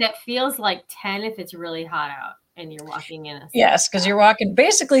hike that feels like 10 if it's really hot out and you're walking in a yes, because you're walking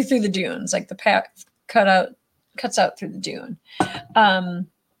basically through the dunes, like the path cuts out through the dune.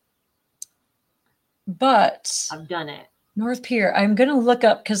 But I've done it. North Pier, I'm gonna look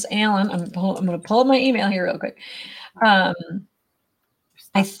up because Alan, I'm gonna pull up my email here real quick. I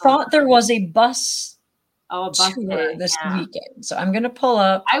thought there was a bus bus tour day, this weekend, so I'm gonna pull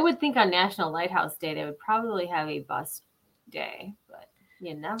up. I would think on National Lighthouse Day they would probably have a bus day, but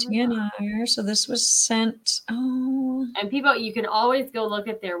you never know. DNR. So this was sent. Oh, and people, you can always go look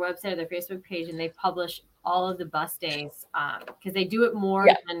at their website or their Facebook page, and they publish all of the bus days because they do it more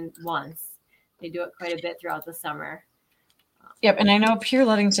than once. They do it quite a bit throughout the summer. Yep, and I know Pier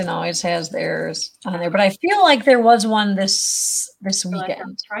Ludington always has theirs on there, but I feel like there was one this weekend. Like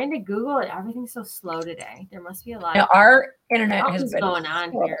I'm trying to Google it. Everything's so slow today. There must be a lot. Now, our internet has been going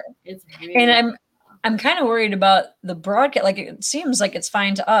on here. It's really and I'm kind of worried about the broadcast. Like it seems like it's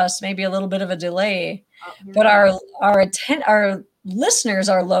fine to us, maybe a little bit of a delay, but our listeners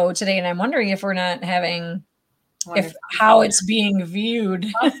are low today, and I'm wondering if we're not having. How it's being viewed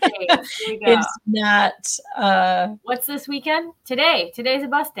is not what's this weekend today's a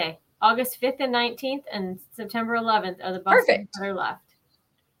bus day. August 5th and 19th and September 11th are the buses that are left.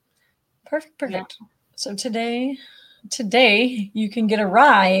 Perfect. Yeah. So today you can get a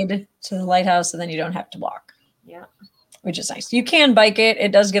ride to the lighthouse and then you don't have to walk, which is nice. You can bike it.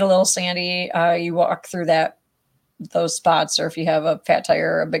 It does get a little sandy. You walk through those spots, or if you have a fat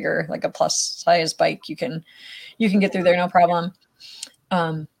tire or a bigger, like a plus size bike, you can get through there, no problem.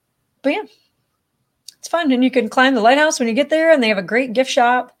 But yeah, it's fun. And you can climb the lighthouse when you get there, and they have a great gift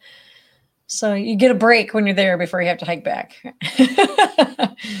shop. So you get a break when you're there before you have to hike back.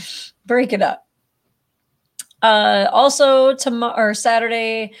 Break it up. Also tomorrow or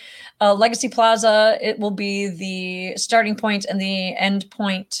Saturday, Legacy Plaza, it will be the starting point and the end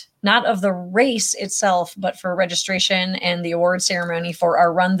point, not of the race itself, but for registration and the award ceremony for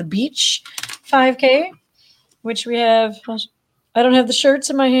our Run the Beach 5K, which we have. I don't have the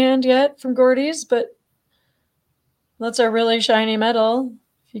shirts in my hand yet from Gordy's, but that's our really shiny medal,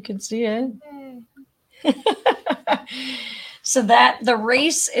 if you can see it. So that the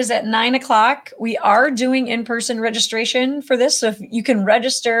race is at 9:00. We are doing in-person registration for this. So if you can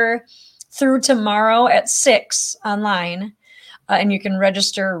register through tomorrow at 6 online, and you can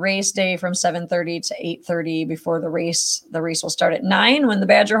register race day from 7:30 to 8:30 before the race. The race will start at 9 when the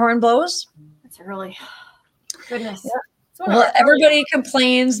Badger horn blows. That's early. Goodness. Yeah. Well, everybody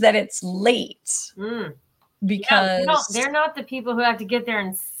complains that it's late because they're not the people who have to get there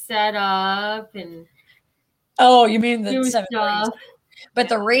and set up and. Oh, you mean the 7:30? Stuff. But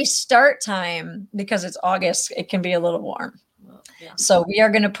the race start time, because it's August, it can be a little warm. So we are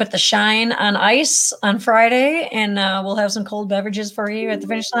going to put the shine on ice on Friday, and we'll have some cold beverages for you at the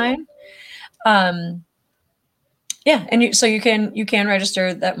finish line. And you can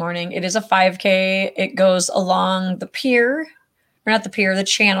register that morning. It is a 5K. It goes along the pier, or not the pier, the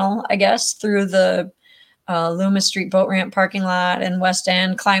channel, I guess, through the Loomis Street boat ramp parking lot and West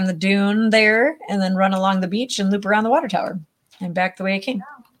End, climb the dune there, and then run along the beach and loop around the water tower and back the way it came.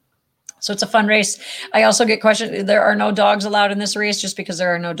 So it's a fun race. I also get questioned. There are no dogs allowed in this race just because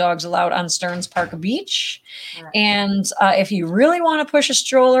there are no dogs allowed on Stearns Park Beach. Right. And if you really want to push a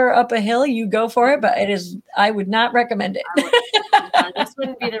stroller up a hill, you go for it. But I would not recommend it. This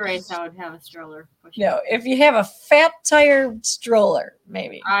wouldn't be the race I would have a stroller push. No, if you have a fat tire stroller,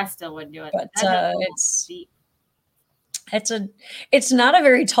 maybe. I still wouldn't do it. But it's not a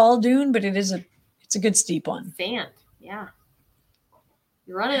very tall dune, but it's a good steep one. Sand, yeah.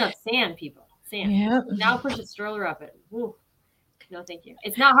 You're running up sand, people. Sand. Yeah. Now push a stroller up it. Woo. No, thank you.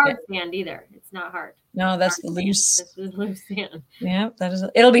 It's not hard sand either. It's not hard. No, that's the loose. This is loose sand. Yeah, that is.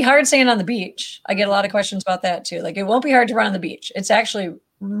 It'll be hard sand on the beach. I get a lot of questions about that too. Like, it won't be hard to run on the beach. It's actually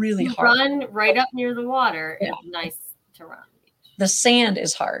really hard. Run right up near the water. Yeah. It's nice to run. The sand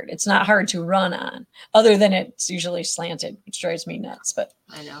is hard. It's not hard to run on, other than it's usually slanted, which drives me nuts. But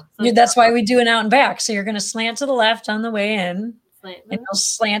I know. That's why we do an out and back. So you're going to slant to the left on the way in, and you'll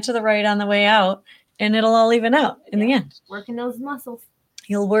slant to the right on the way out, and it'll all even out in the end. Working those muscles.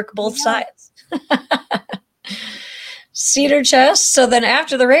 You'll work both sides. Cedar Chest. So then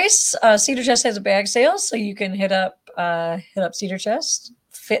after the race, Cedar Chest has a bag sale, so you can hit up Cedar Chest,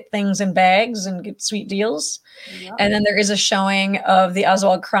 fit things in bags, and get sweet deals. Yep. And then there is a showing of the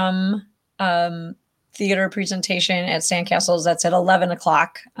Oswald Crumb theater presentation at Sandcastles. That's at 11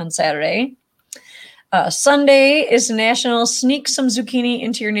 o'clock on Saturday. Sunday is National Sneak Some Zucchini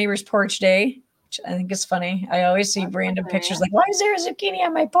Into Your Neighbor's Porch Day, which I think is funny. I always see random pictures like, why is there a zucchini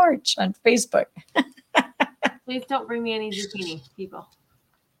on my porch on Facebook? Please don't bring me any zucchini, people.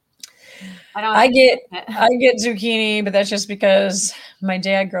 I get zucchini, but that's just because my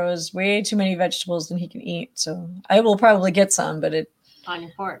dad grows way too many vegetables than he can eat. So I will probably get some, but on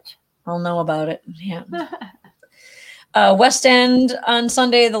your porch. I'll know about it. Yeah. West End on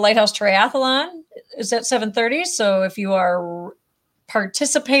Sunday, the Lighthouse Triathlon is at 7:30. So if you are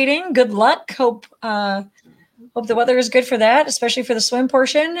participating, good luck. Hope the weather is good for that, especially for the swim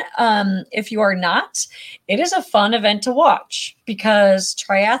portion. If you are not, it is a fun event to watch because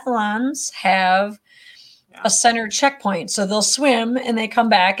triathlons have a center checkpoint. So they'll swim and they come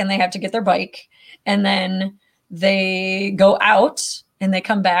back and they have to get their bike, and then they go out and they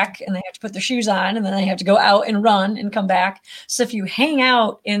come back and they have to put their shoes on, and then they have to go out and run and come back. So if you hang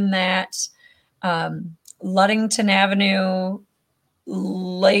out in that Ludington Avenue,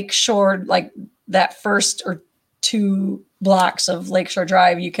 Lakeshore, like that first or 2 blocks of Lakeshore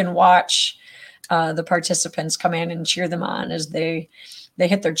Drive, you can watch the participants come in and cheer them on as they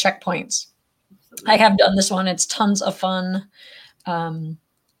hit their checkpoints. I have done this one. It's tons of fun.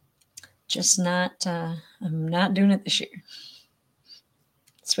 Just not, I'm not doing it this year.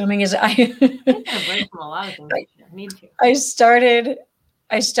 Swimming is, I started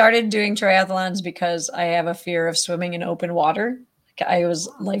doing triathlons because I have a fear of swimming in open water. I was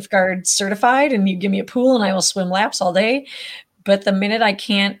lifeguard certified, and you give me a pool and I will swim laps all day. But the minute I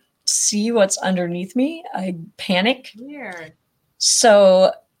can't see what's underneath me, I panic. Weird.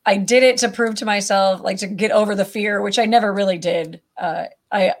 So I did it to prove to myself, like to get over the fear, which I never really did.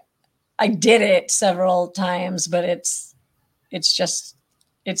 I did it several times, but it's just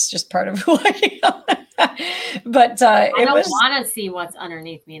part of who I am. But I don't want to see what's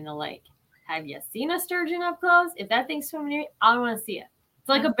underneath me in the lake. Have you seen a sturgeon up close? If that thing's swimming near me, I don't want to see it. It's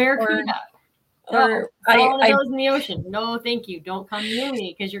like a barracuda. I goes in the ocean. No, thank you. Don't come near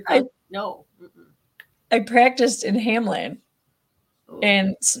me because you're close. No. Mm-mm. I practiced in Hamlin,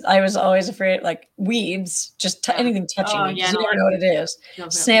 and I was always afraid, like weeds, just anything touching me. You never know what it is.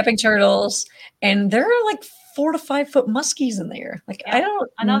 Snapping turtles, and there are like 4 to 5 foot muskies in there. Like I don't.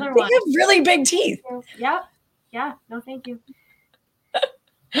 Another they one. have really big teeth. Yep. Yeah. No, thank you.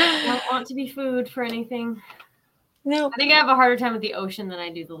 I don't want to be food for anything. No. I think I have a harder time with the ocean than I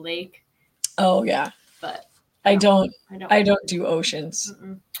do the lake. Oh yeah. But I don't do oceans.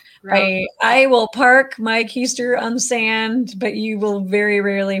 Right. I will park my keister on the sand, but you will very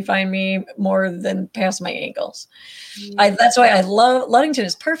rarely find me more than past my ankles. That's why I love Ludington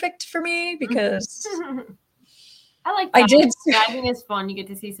is perfect for me because I like diving. Diving is fun. You get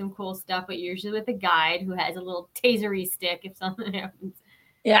to see some cool stuff, but usually with a guide who has a little tasery stick if something happens.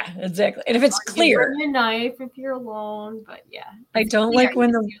 Yeah, exactly. And if it's clear, bring a knife if you're alone. But yeah, I don't like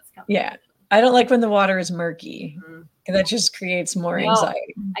when I don't like when the water is murky. Mm-hmm. That just creates more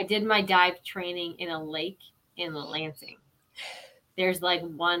anxiety. I did my dive training in a lake in Lansing. There's like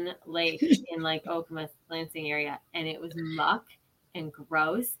one lake in like Okemos, Lansing area, and it was muck and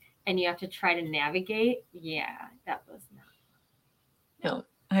gross, and you have to try to navigate. Yeah, that was not. No,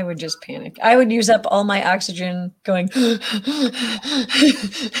 I would just panic. I would use up all my oxygen going. Then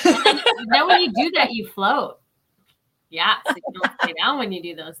when you do that, you float. Yeah, so you don't stay down when you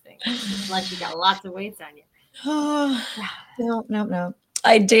do those things, unless you got lots of weights on you. Oh, no.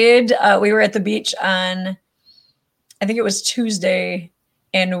 I did. We were at the beach on, I think it was Tuesday,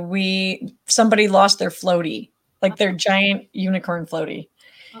 and somebody lost their floaty, like their giant unicorn floaty.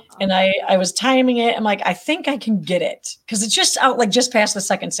 And I was timing it. I'm like, I think I can get it because it's just out, like just past the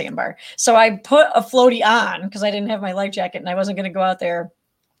second sandbar. So I put a floaty on because I didn't have my life jacket and I wasn't going to go out there,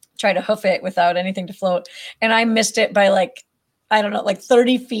 try to hoof it without anything to float. And I missed it by like, I don't know, like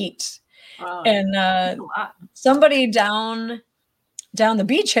 30 feet. Wow. And somebody down the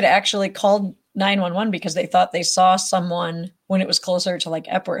beach had actually called 911 because they thought they saw someone when it was closer to like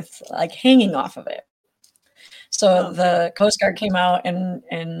Epworth, like hanging off of it. So the Coast Guard came out and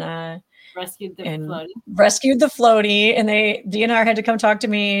rescued the floaty, and DNR had to come talk to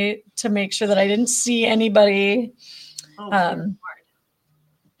me to make sure that I didn't see anybody. Well,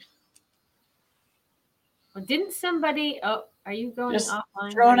 didn't somebody? Oh, are you going just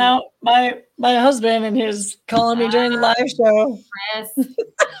offline? Throwing out my husband and his calling me during the live show. Chris.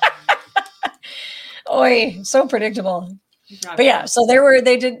 Oy, so predictable. But yeah, so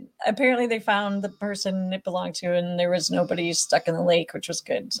apparently they found the person it belonged to, and there was nobody stuck in the lake, which was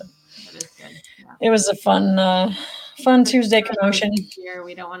good. So That is good. Yeah. it was a fun Tuesday commotion. Here,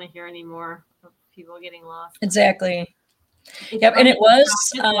 we don't want to hear any more of people getting lost. Exactly. It's Yep, and it was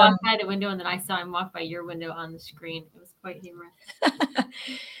I just walked by the window, and then I saw him walk by your window on the screen. It was quite humorous.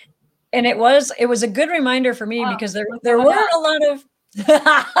 And it was a good reminder for me because there weren't a lot of.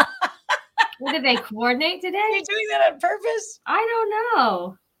 Did they coordinate today? Are you doing that on purpose? I don't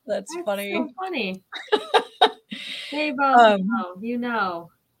know. That's funny. So funny. They both know, you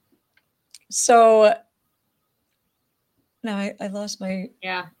know. So now I lost my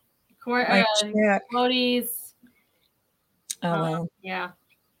floaties. Oh well. Yeah.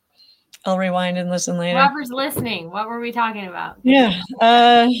 I'll rewind and listen later. Whoever's listening, what were we talking about? Yeah.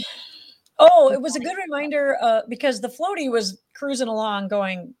 It was a good reminder because the floaty was cruising along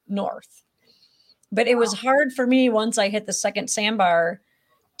going north. But it was hard for me once I hit the second sandbar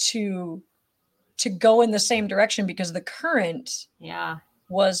to go in the same direction because the current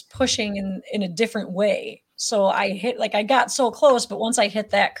was pushing in a different way. So I got so close, but once I hit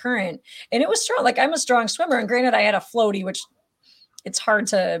that current, and it was strong, like I'm a strong swimmer, and granted I had a floaty, which it's hard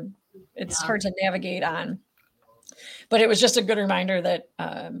to navigate on. But it was just a good reminder that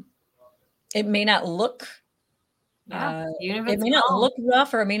it may not look it may not look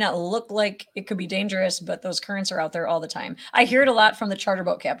rough, or it may not look like it could be dangerous, but those currents are out there all the time. I hear it a lot from the charter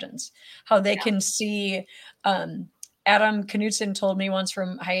boat captains, how they can see. Adam Knutson told me once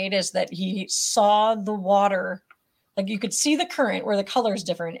from Hiatus that he saw the water, like you could see the current where the color is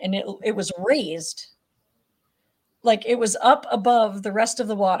different, and it was raised, like it was up above the rest of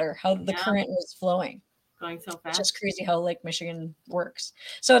the water, how the current was flowing. Going so fast. It's just crazy how Lake Michigan works.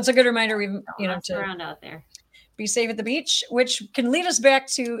 So it's a good reminder to around out there. Be safe at the beach, which can lead us back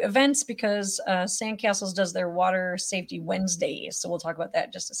to events because Sandcastles does their Water Safety Wednesdays. So we'll talk about that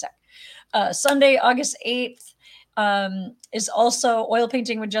in just a sec. Sunday, August 8th is also oil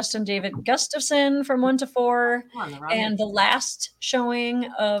painting with Justin David Gustafson from 1 to 4. And the last showing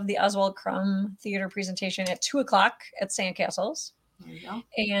of the Oswald Crumb Theater presentation at 2:00 at Sandcastles. There you go.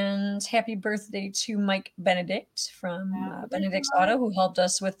 And happy birthday to Mike Benedict from Benedict's Auto, who helped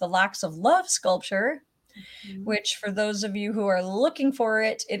us with the Locks of Love sculpture. Which, for those of you who are looking for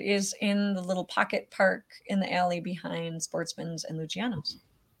it, it is in the little pocket park in the alley behind Sportsman's and Luciano's.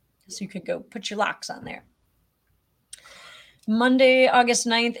 So you could go put your locks on there. Monday, August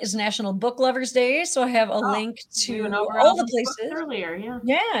 9th is National Book Lovers Day. So I have a link to all the places. Earlier,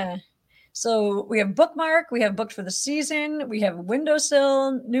 yeah. So we have Bookmark, we have Booked for the Season, we have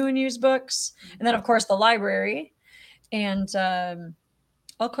Windowsill, new and used books, and then, of course, the library. And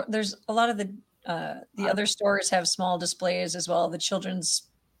there's a lot of the other stores have small displays as well. The children's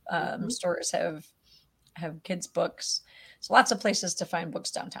stores have kids' books. So lots of places to find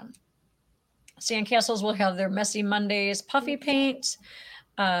books downtown. Sandcastles will have their Messy Mondays puffy paint,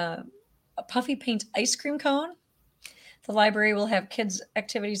 a puffy paint ice cream cone. The library will have kids'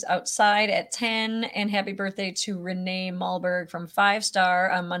 activities outside at 10. And happy birthday to Renee Malberg from 5 Star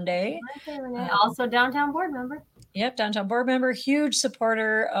on Monday. Also downtown board member. Yep, downtown board member, huge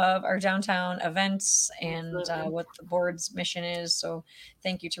supporter of our downtown events and what the board's mission is. So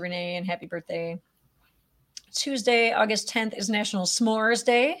thank you to Renee and happy birthday. Tuesday, August 10th is National S'mores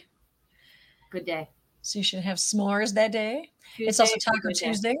Day. Good day. So you should have s'mores that day. It's also Taco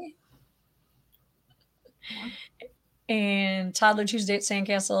Tuesday. Yeah. And Toddler Tuesday at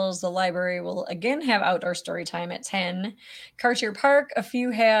Sandcastles. The library will again have outdoor story time at 10. Cartier Park, a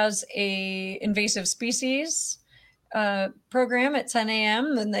few has a invasive species program at 10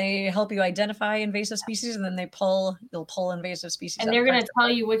 a.m. Then they help you identify invasive species, and then you'll pull invasive species. And they're going to tell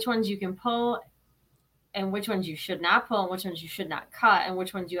you which ones you can pull and which ones you should not pull and which ones you should not cut and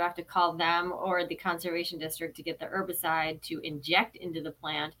which ones you have to call them or the conservation district to get the herbicide to inject into the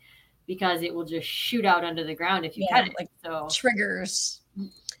plant, because it will just shoot out under the ground if you cut it. So triggers.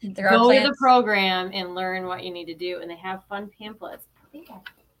 Go to the program and learn what you need to do. And they have fun pamphlets.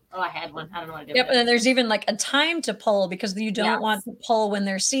 I had one. I don't know what to do. Yep, and then there's even like a time to pull, because you don't want to pull when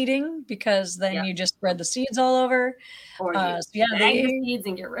they're seeding, because then you just spread the seeds all over. Or bag the seeds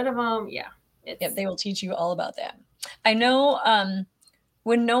and get rid of them. Yeah. They will teach you all about that. I know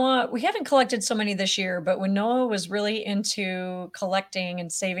when Noah, we haven't collected so many this year, but when Noah was really into collecting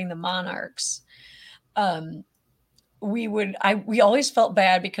and saving the monarchs, we always felt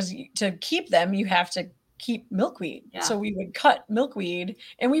bad because to keep them, you have to keep milkweed. Yeah. So we would cut milkweed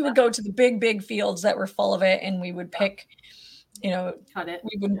and we would go to the big fields that were full of it, and we would pick, cut it.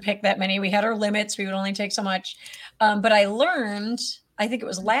 We wouldn't pick that many. We had our limits. We would only take so much. But I learned I think it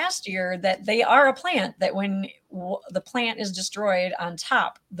was last year, that they are a plant that when the plant is destroyed on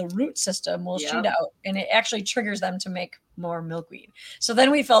top, the root system will shoot out, and it actually triggers them to make more milkweed. So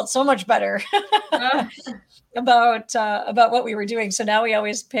then we felt so much better about what we were doing. So now we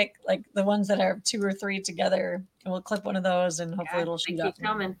always pick like the ones that are 2 or 3 together, and we'll clip one of those, and hopefully it'll shoot up.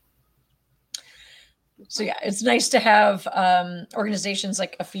 Coming. So yeah, it's nice to have organizations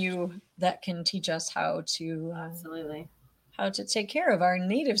like a few that can teach us how to absolutely how to take care of our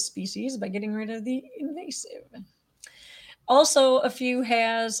native species by getting rid of the invasive. Also, a few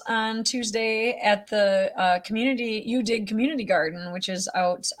has on Tuesday at the UDIG Community Garden, which is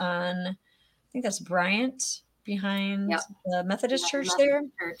out on, I think that's Bryant, behind the Methodist Church there.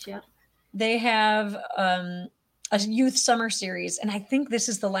 They have a youth summer series, and I think this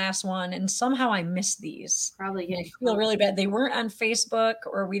is the last one, and somehow I missed these. Probably. I feel really bad. They weren't on Facebook,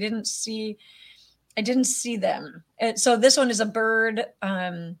 or I didn't see them. So this one is a bird,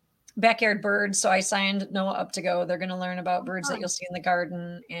 backyard bird. So I signed Noah up to go. They're going to learn about birds that you'll see in the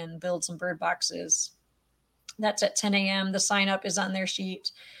garden and build some bird boxes. That's at 10 a.m. The sign up is on their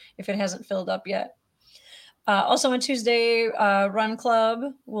sheet if it hasn't filled up yet. Also on Tuesday, Run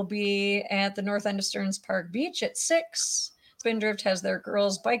Club will be at the north end of Stearns Park Beach at 6. Spindrift has their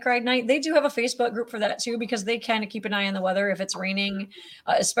girls bike ride night. They do have a Facebook group for that too, because they kind of keep an eye on the weather. If it's raining,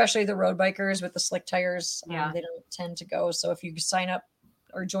 especially the road bikers with the slick tires, they don't tend to go. So if you sign up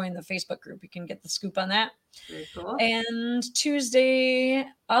or join the Facebook group, you can get the scoop on that. Very cool. And Tuesday,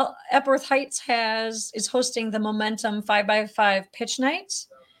 Epworth Heights is hosting the Momentum 5x5 pitch night.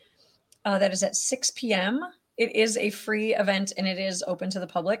 That is at 6 p.m. It is a free event, and it is open to the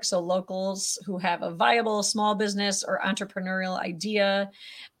public. So locals who have a viable small business or entrepreneurial idea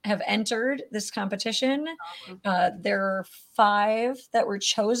have entered this competition. There are 5 that were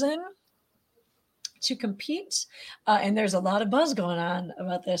chosen to compete. And there's a lot of buzz going on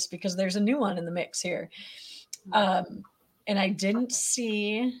about this because there's a new one in the mix here. And I didn't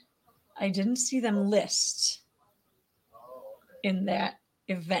see them list in that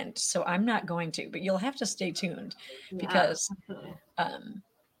event, so I'm not going to, but you'll have to stay tuned because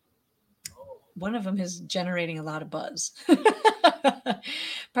one of them is generating a lot of buzz.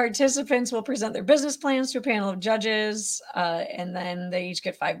 Participants will present their business plans to a panel of judges, and then they each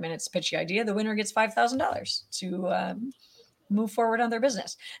get 5 minutes to pitch the idea. The winner gets $5,000 to move forward on their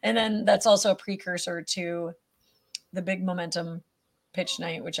business. And then that's also a precursor to the big Momentum pitch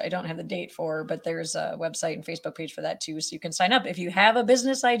night, which I don't have the date for, but there's a website and Facebook page for that too. So you can sign up. If you have a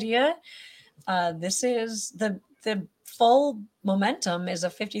business idea, this is the full Momentum is a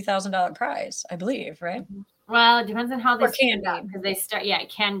 $50,000 prize, I believe, right? Well, it depends on how they can be, because they start. Yeah, it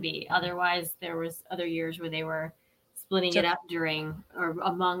can be. Otherwise, there was other years where they were splitting it up during or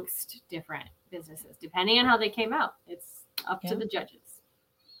amongst different businesses, depending on how they came out. It's up to the judges.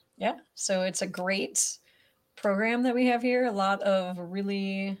 Yeah. So it's a great program that we have here. A lot of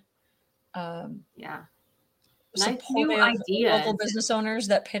really nice supportive new ideas. Local business owners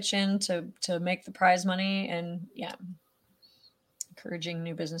that pitch in to make the prize money, and encouraging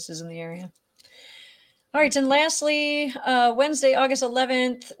new businesses in the area. All right, and lastly, Wednesday, August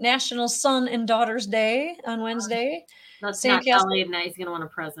 11th, National Son and Daughters Day on Wednesday. Let's not tell Aiden he's going to want a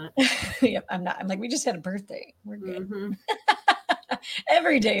present. Yep, I'm not. I'm like, we just had a birthday. We're good. Mm-hmm.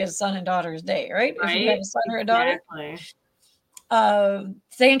 Every day is Son and Daughters Day, right? If you have a son or a daughter.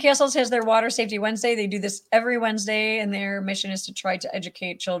 Sandcastles has their Water Safety Wednesday. They do this every Wednesday, and their mission is to try to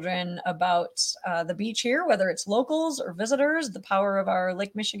educate children about the beach here, whether it's locals or visitors, the power of our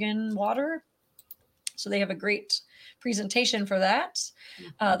Lake Michigan water. So they have a great presentation for that.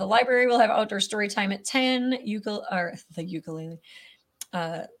 The library will have outdoor story time at 10.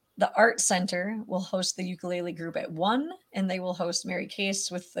 The Art Center will host the ukulele group at 1, and they will host Mary Case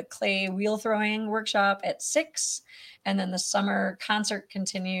with the clay wheel throwing workshop at 6. And then the summer concert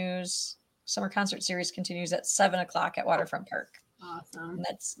series continues at 7 o'clock at Waterfront Park. Awesome. And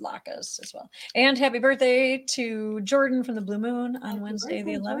that's Laka's as well. And happy birthday to Jordan from the Blue Moon on Wednesday,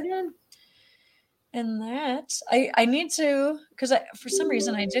 the 11th. Jordan. And that I need to, because for some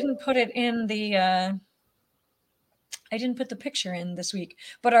reason I didn't put it in the I didn't put the picture in this week,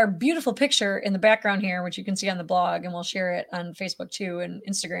 but our beautiful picture in the background here, which you can see on the blog, and we'll share it on Facebook too and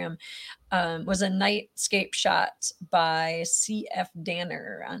Instagram, was a nightscape shot by CF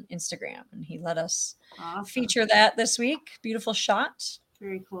Danner on Instagram, and he let us feature that this week. Beautiful shot.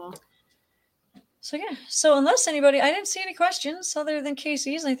 Very cool. So yeah, so unless I didn't see any questions other than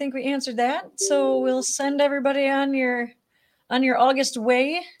Casey's. I think we answered that. So we'll send everybody on your August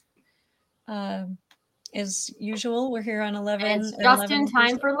way. As usual, we're here on 11. And it's just in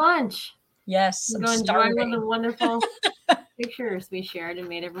time for lunch. Yes, I'm enjoy one of the wonderful pictures we shared and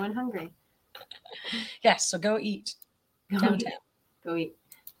made everyone hungry. Yes, so go eat downtown. Go eat.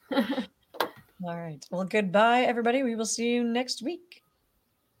 All right. Well, goodbye, everybody. We will see you next week.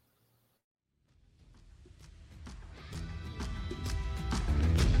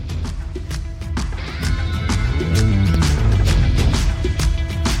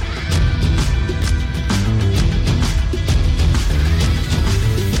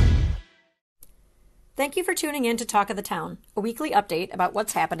 Thank you for tuning in to Talk of the Town, a weekly update about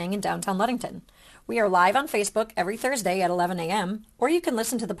what's happening in downtown Ludington. We are live on Facebook every Thursday at 11 a.m., or you can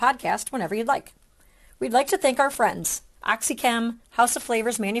listen to the podcast whenever you'd like. We'd like to thank our friends, OxyChem, House of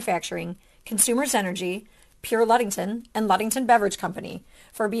Flavors Manufacturing, Consumers Energy, Pure Ludington, and Ludington Beverage Company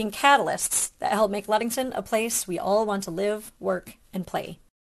for being catalysts that help make Ludington a place we all want to live, work, and play.